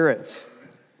spirits.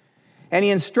 And He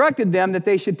instructed them that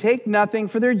they should take nothing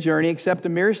for their journey except a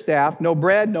mere staff, no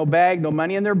bread, no bag, no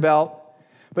money in their belt,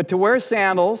 but to wear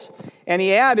sandals. And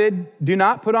he added, do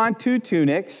not put on 2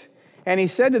 tunics. And he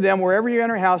said to them, wherever you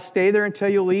enter a house, stay there until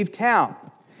you leave town.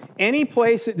 Any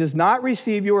place that does not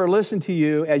receive you or listen to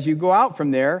you as you go out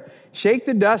from there, shake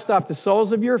the dust off the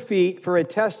soles of your feet for a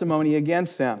testimony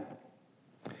against them.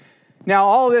 Now,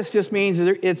 all of this just means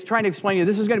it's trying to explain to you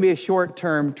this is going to be a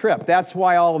short-term trip. That's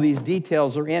why all of these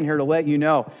details are in here to let you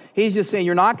know. He's just saying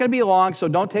you're not going to be long, so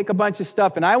don't take a bunch of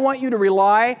stuff. And I want you to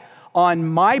rely on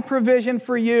my provision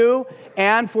for you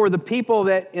and for the people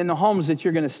that in the homes that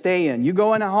you're going to stay in. You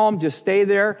go in a home, just stay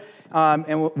there,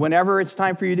 and whenever it's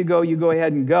time for you to go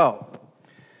ahead and go.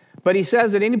 But he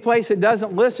says that any place that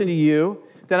doesn't listen to you,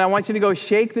 then I want you to go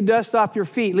shake the dust off your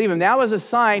feet. Leave them. That was a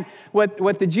sign. What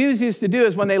the Jews used to do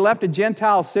is when they left a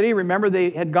Gentile city, remember they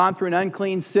had gone through an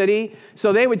unclean city,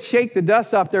 so they would shake the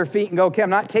dust off their feet and go, okay, I'm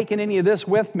not taking any of this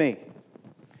with me.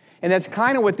 And that's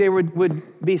kind of what they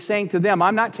would be saying to them.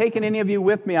 I'm not taking any of you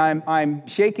with me. I'm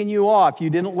shaking you off. You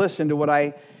didn't listen to what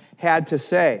I had to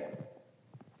say.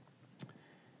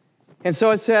 And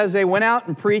so it says they went out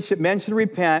and preached that men should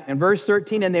repent. In verse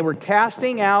 13, and they were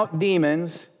casting out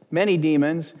demons, many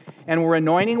demons, and were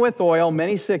anointing with oil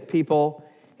many sick people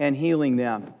and healing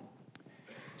them.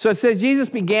 So it says Jesus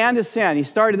began to send. He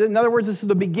started, in other words, this is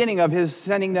the beginning of his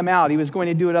sending them out. He was going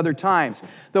to do it other times.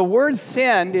 The word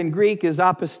send in Greek is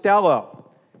apostello.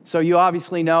 So you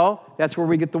obviously know that's where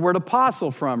we get the word apostle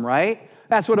from, right?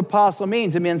 That's what apostle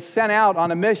means. It means sent out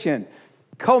on a mission,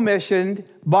 commissioned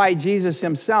by Jesus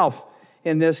himself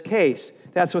in this case.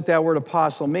 That's what that word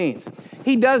apostle means.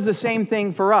 He does the same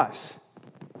thing for us.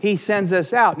 He sends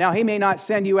us out. Now, he may not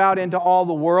send you out into all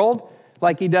the world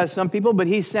like he does some people, but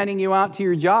he's sending you out to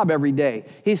your job every day.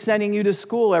 He's sending you to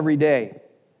school every day.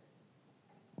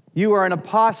 You are an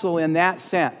apostle in that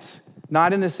sense.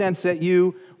 Not in the sense that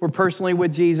you were personally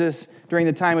with Jesus during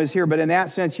the time he was here, but in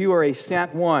that sense, you are a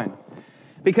sent one.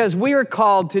 Because we are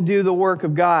called to do the work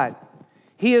of God.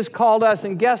 He has called us,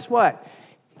 and guess what?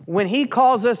 When he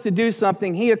calls us to do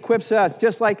something, he equips us,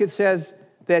 just like it says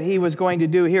that he was going to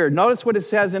do here. Notice what it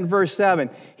says in verse 7.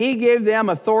 He gave them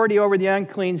authority over the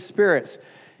unclean spirits.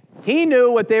 He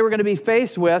knew what they were going to be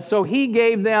faced with, so he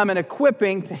gave them an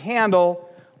equipping to handle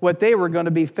what they were going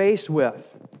to be faced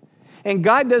with. And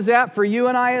God does that for you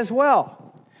and I as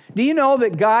well. Do you know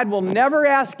that God will never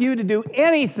ask you to do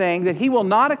anything that he will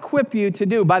not equip you to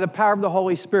do by the power of the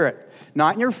Holy Spirit?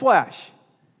 Not in your flesh.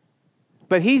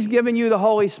 But he's given you the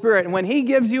Holy Spirit. And when he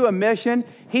gives you a mission,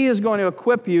 he is going to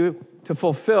equip you to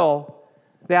fulfill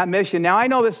that mission. Now, I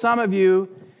know that some of you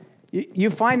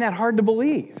find that hard to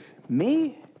believe.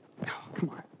 Me? Oh, come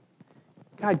on.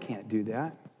 God can't do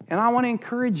that. And I want to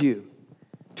encourage you.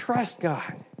 Trust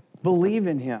God. Believe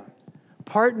in him.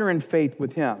 Partner in faith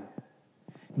with him.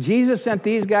 Jesus sent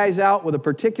these guys out with a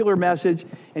particular message,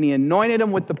 and he anointed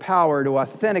them with the power to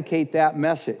authenticate that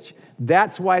message.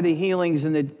 That's why the healings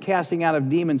and the casting out of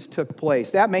demons took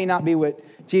place. That may not be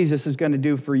what Jesus is going to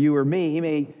do for you or me. He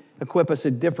may equip us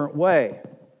a different way.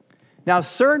 Now,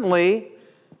 certainly,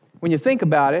 when you think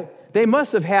about it, they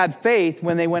must have had faith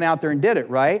when they went out there and did it,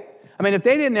 right? I mean, if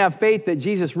they didn't have faith that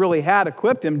Jesus really had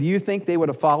equipped them, do you think they would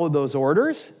have followed those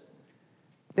orders?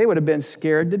 They would have been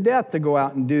scared to death to go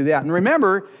out and do that. And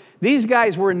remember, these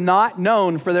guys were not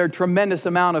known for their tremendous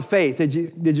amount of faith. Did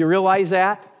you realize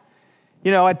that?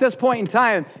 You know, at this point in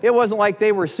time, it wasn't like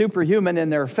they were superhuman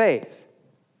in their faith.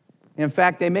 In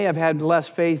fact, they may have had less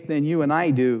faith than you and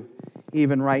I do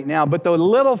even right now. But the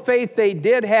little faith they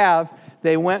did have,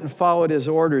 they went and followed his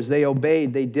orders. They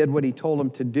obeyed. They did what he told them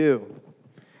to do.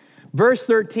 Verse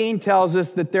 13 tells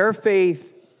us that their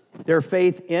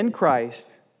faith in Christ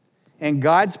and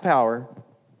God's power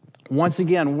once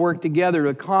again worked together to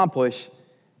accomplish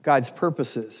God's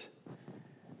purposes.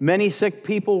 Many sick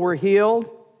people were healed.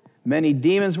 Many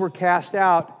demons were cast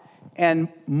out. And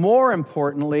more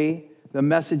importantly, the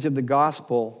message of the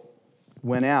gospel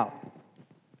went out.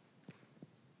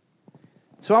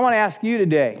 So I want to ask you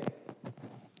today,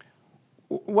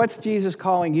 what's Jesus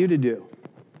calling you to do?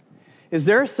 Is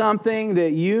there something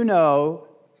that you know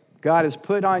God has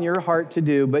put on your heart to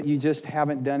do, but you just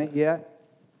haven't done it yet?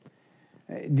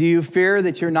 Do you fear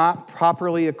that you're not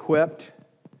properly equipped?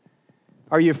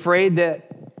 Are you afraid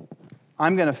that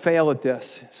I'm going to fail at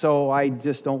this, so I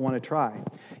just don't want to try?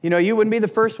 You know, you wouldn't be the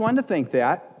first one to think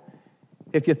that.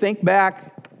 If you think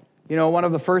back, you know, one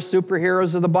of the first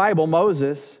superheroes of the Bible,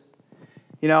 Moses,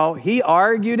 you know, he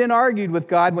argued and argued with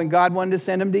God when God wanted to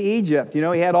send him to Egypt. You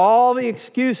know, he had all the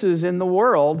excuses in the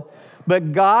world,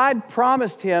 but God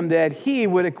promised him that he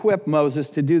would equip Moses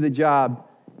to do the job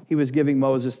he was giving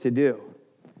Moses to do.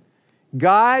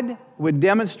 God would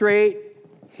demonstrate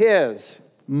his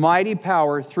mighty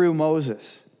power through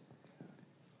Moses.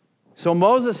 So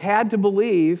Moses had to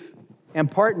believe and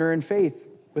partner in faith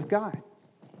with God.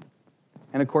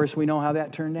 And of course, we know how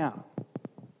that turned out.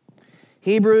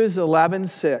 Hebrews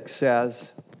 11:6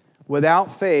 says,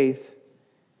 without faith,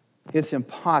 it's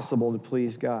impossible to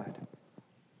please God.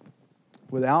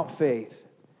 Without faith,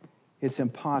 it's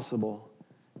impossible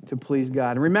to please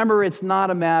God. And remember, it's not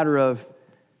a matter of,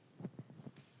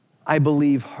 I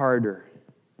believe harder.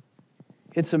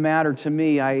 It's a matter, to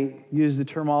me, I use the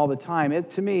term all the time,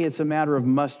 to me, it's a matter of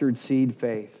mustard seed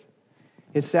faith.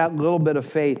 It's that little bit of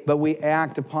faith, but we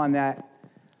act upon that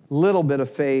little bit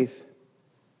of faith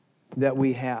that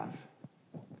we have.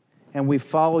 And we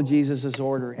follow Jesus'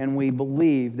 order, and we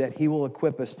believe that he will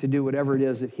equip us to do whatever it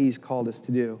is that he's called us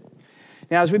to do.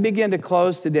 Now, as we begin to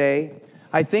close today,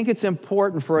 I think it's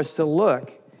important for us to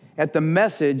look at the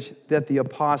message that the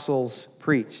apostles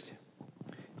preached.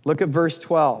 Look at verse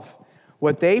 12.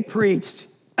 What they preached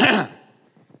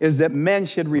is that men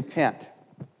should repent.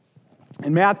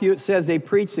 In Matthew, it says they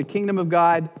preached the kingdom of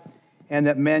God and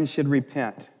that men should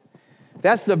repent.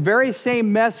 That's the very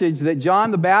same message that John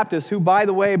the Baptist, who, by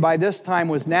the way, by this time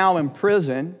was now in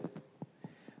prison,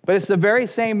 but it's the very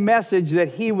same message that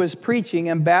he was preaching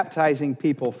and baptizing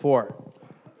people for.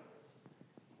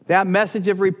 That message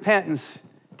of repentance,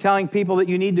 telling people that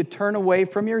you need to turn away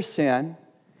from your sin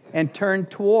and turn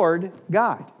toward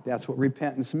God. That's what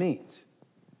repentance means.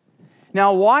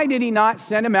 Now, why did he not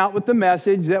send him out with the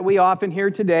message that we often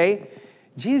hear today?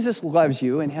 Jesus loves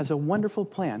you and has a wonderful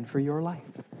plan for your life.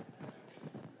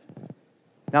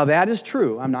 Now, that is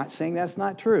true. I'm not saying that's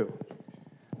not true.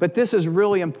 But this is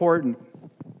really important,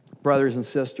 brothers and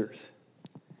sisters.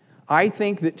 I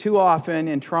think that too often,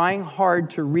 in trying hard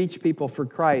to reach people for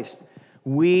Christ,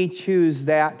 we choose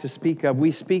that to speak of.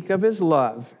 We speak of his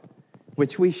love,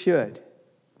 which we should.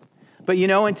 But you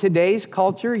know, in today's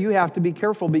culture, you have to be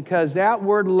careful because that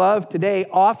word love today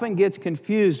often gets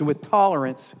confused with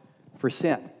tolerance for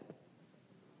sin.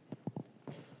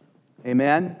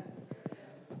 Amen?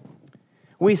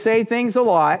 We say things a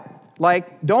lot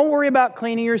like, don't worry about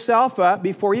cleaning yourself up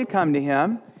before you come to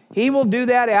him. He will do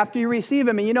that after you receive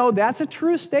him. And you know, that's a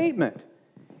true statement.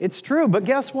 It's true, but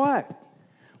guess what?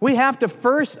 We have to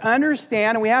first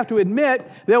understand and we have to admit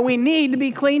that we need to be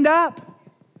cleaned up.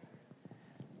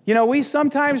 You know, we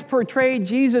sometimes portray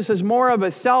Jesus as more of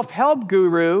a self-help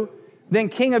guru than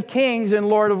King of Kings and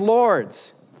Lord of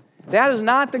Lords. That is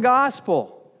not the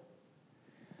gospel.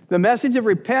 The message of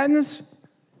repentance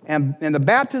and the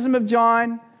baptism of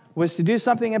John was to do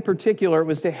something in particular. It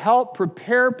was to help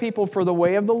prepare people for the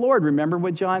way of the Lord. Remember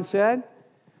what John said?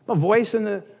 A voice in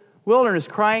the wilderness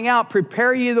crying out,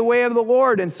 prepare ye the way of the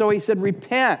Lord. And so he said,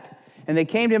 repent. And they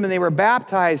came to him and they were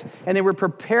baptized and they were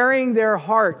preparing their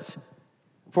hearts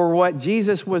for what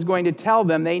Jesus was going to tell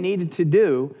them they needed to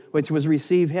do, which was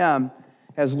receive him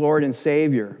as Lord and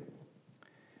Savior.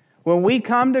 When we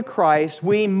come to Christ,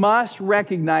 we must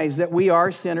recognize that we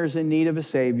are sinners in need of a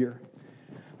Savior.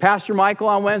 Pastor Michael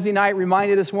on Wednesday night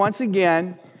reminded us once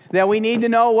again that we need to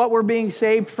know what we're being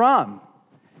saved from.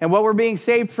 And what we're being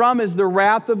saved from is the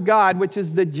wrath of God, which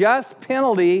is the just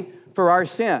penalty for our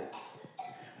sin.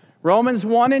 Romans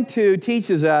 1 and 2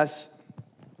 teaches us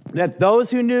that those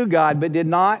who knew God but did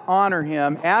not honor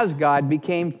him as God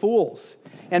became fools.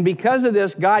 And because of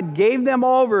this, God gave them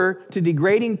over to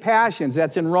degrading passions.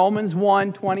 That's in Romans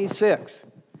 1:26.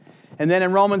 And then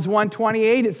in Romans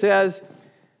 1:28 it says,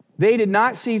 they did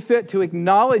not see fit to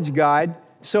acknowledge God,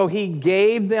 so he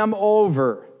gave them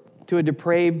over to a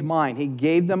depraved mind. He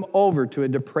gave them over to a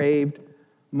depraved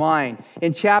mind.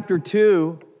 In chapter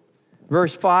 2,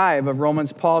 verse 5 of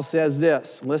Romans, Paul says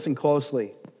this. Listen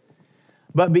closely.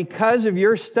 But because of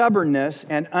your stubbornness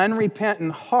and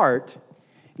unrepentant heart,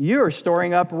 you are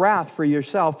storing up wrath for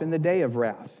yourself in the day of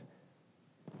wrath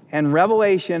and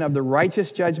revelation of the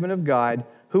righteous judgment of God,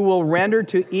 who will render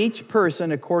to each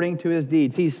person according to his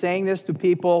deeds. He's saying this to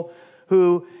people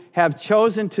who have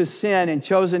chosen to sin and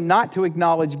chosen not to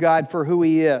acknowledge God for who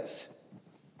he is.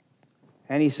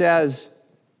 And he says,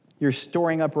 you're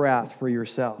storing up wrath for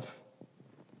yourself.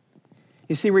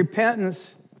 You see,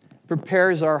 repentance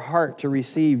prepares our heart to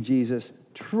receive Jesus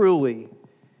truly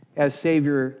as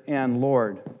Savior and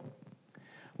Lord.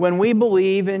 When we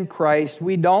believe in Christ,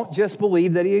 we don't just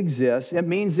believe that he exists. It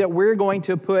means that we're going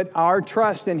to put our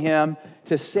trust in him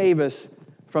to save us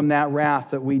from that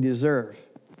wrath that we deserve.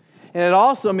 And it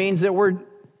also means that we're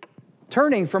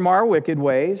turning from our wicked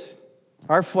ways,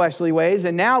 our fleshly ways,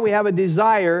 and now we have a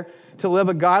desire to live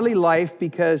a godly life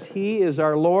because he is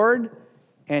our Lord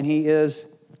and he is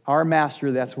our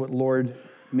master. That's what Lord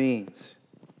means.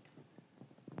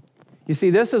 You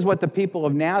see, this is what the people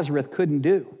of Nazareth couldn't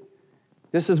do.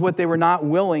 This is what they were not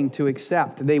willing to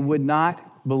accept. They would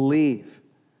not believe.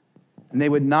 And they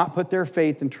would not put their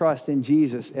faith and trust in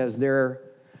Jesus as their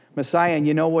Messiah. And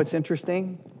you know what's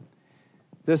interesting?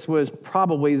 This was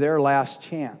probably their last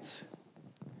chance.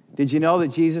 Did you know that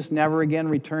Jesus never again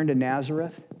returned to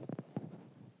Nazareth?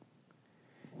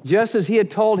 Just as he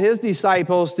had told his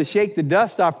disciples to shake the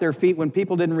dust off their feet when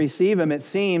people didn't receive him, it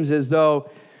seems as though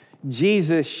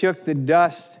Jesus shook the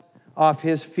dust off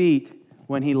his feet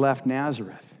when he left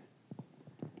Nazareth.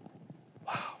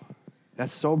 Wow,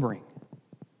 that's sobering.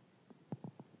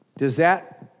 Does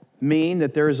that mean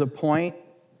that there is a point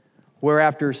where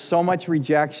after so much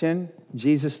rejection,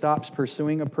 Jesus stops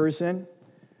pursuing a person?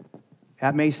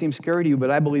 That may seem scary to you,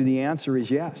 but I believe the answer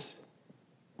is yes.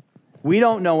 We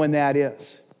don't know when that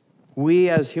is. We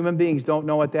as human beings don't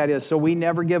know what that is, so we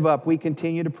never give up. We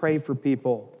continue to pray for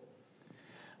people.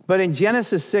 But in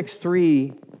Genesis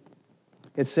 6:3,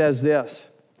 it says this,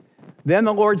 "Then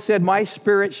the Lord said, my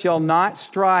spirit shall not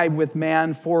strive with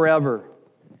man forever."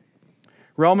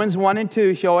 Romans 1 and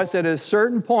 2 show us that at a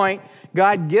certain point,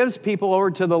 God gives people over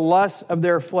to the lusts of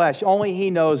their flesh. Only He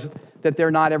knows that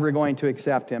they're not ever going to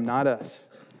accept Him, not us.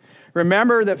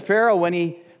 Remember that Pharaoh, when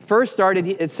he first started,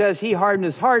 it says he hardened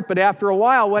his heart, but after a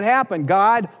while, what happened?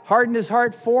 God hardened his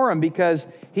heart for him because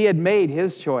he had made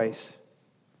his choice.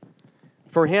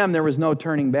 For him, there was no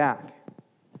turning back.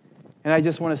 And I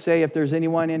just want to say, if there's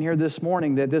anyone in here this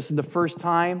morning that this is the first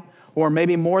time, or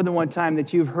maybe more than one time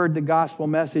that you've heard the gospel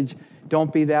message,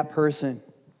 don't be that person.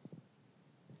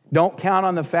 Don't count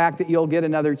on the fact that you'll get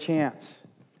another chance.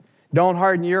 Don't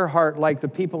harden your heart like the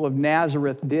people of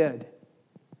Nazareth did.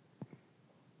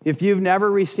 If you've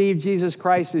never received Jesus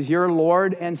Christ as your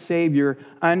Lord and Savior,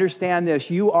 understand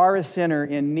this: you are a sinner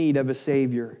in need of a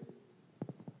Savior.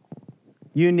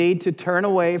 You need to turn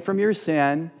away from your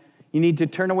sin. You need to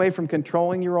turn away from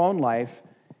controlling your own life.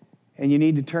 And you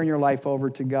need to turn your life over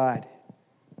to God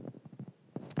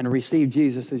and receive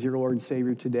Jesus as your Lord and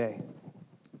Savior today.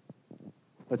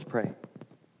 Let's pray.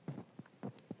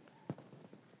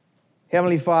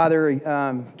 Heavenly Father,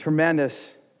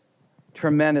 tremendous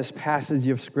passage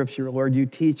of Scripture. Lord, you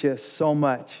teach us so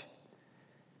much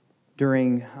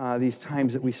during these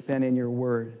times that we spend in your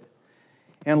Word.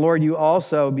 And Lord, you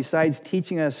also, besides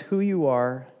teaching us who you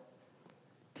are,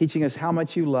 teaching us how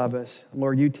much you love us,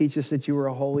 Lord, you teach us that you are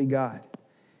a holy God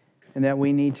and that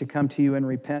we need to come to you in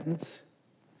repentance.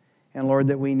 And Lord,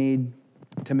 that we need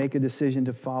to make a decision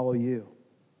to follow you,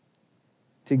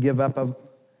 to give up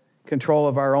control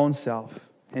of our own self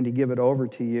and to give it over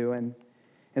to you. And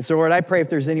so, Lord, I pray if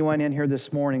there's anyone in here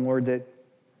this morning, Lord,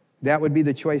 that would be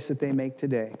the choice that they make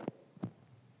today.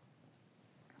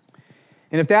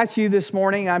 And if that's you this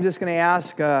morning, I'm just going to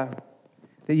ask that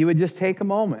you would just take a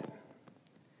moment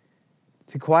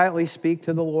to quietly speak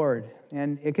to the Lord.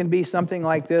 And it can be something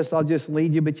like this: I'll just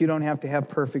lead you, but you don't have to have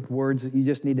perfect words. You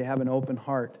just need to have an open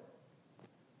heart.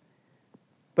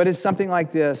 But it's something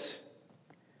like this: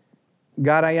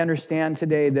 God, I understand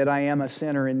today that I am a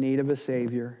sinner in need of a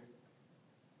Savior.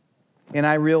 And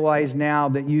I realize now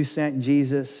that you sent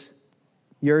Jesus,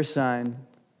 your Son,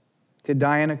 to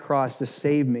die on a cross to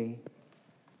save me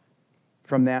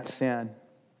from that sin.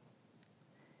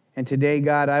 And today,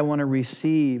 God, I want to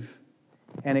receive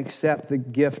and accept the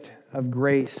gift of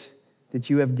grace that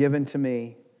you have given to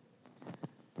me.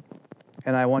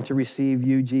 And I want to receive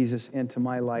you, Jesus, into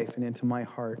my life and into my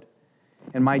heart.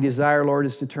 And my desire, Lord,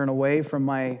 is to turn away from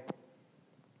my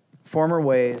former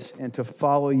ways and to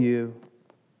follow you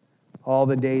all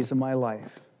the days of my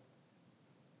life.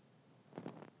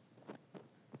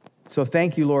 So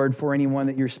thank you, Lord, for anyone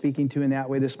that you're speaking to in that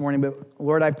way this morning. But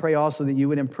Lord, I pray also that you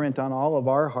would imprint on all of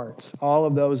our hearts, all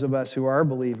of those of us who are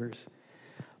believers,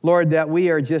 Lord, that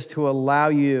we are just to allow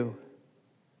you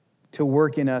to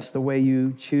work in us the way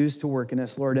you choose to work in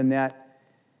us, Lord, and that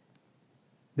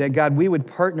God, we would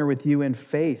partner with you in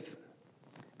faith,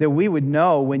 that we would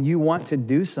know when you want to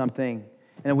do something,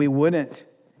 and we wouldn't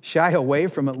shy away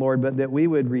from it, Lord, but that we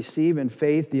would receive in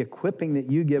faith the equipping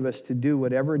that you give us to do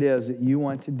whatever it is that you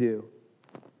want to do.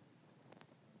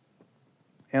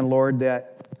 And Lord,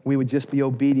 that we would just be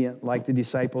obedient like the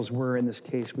disciples were in this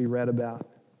case we read about.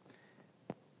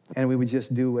 And we would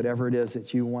just do whatever it is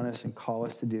that you want us and call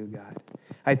us to do, God.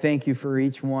 I thank you for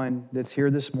each one that's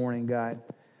here this morning, God.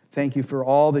 Thank you for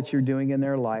all that you're doing in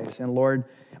their lives. And Lord,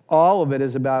 all of it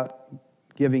is about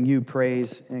giving you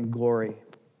praise and glory.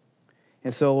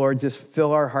 And so, Lord, just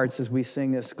fill our hearts as we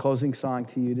sing this closing song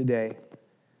to you today.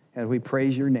 And we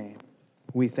praise your name.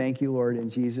 We thank you, Lord, in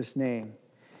Jesus' name.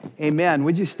 Amen.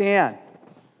 Would you stand?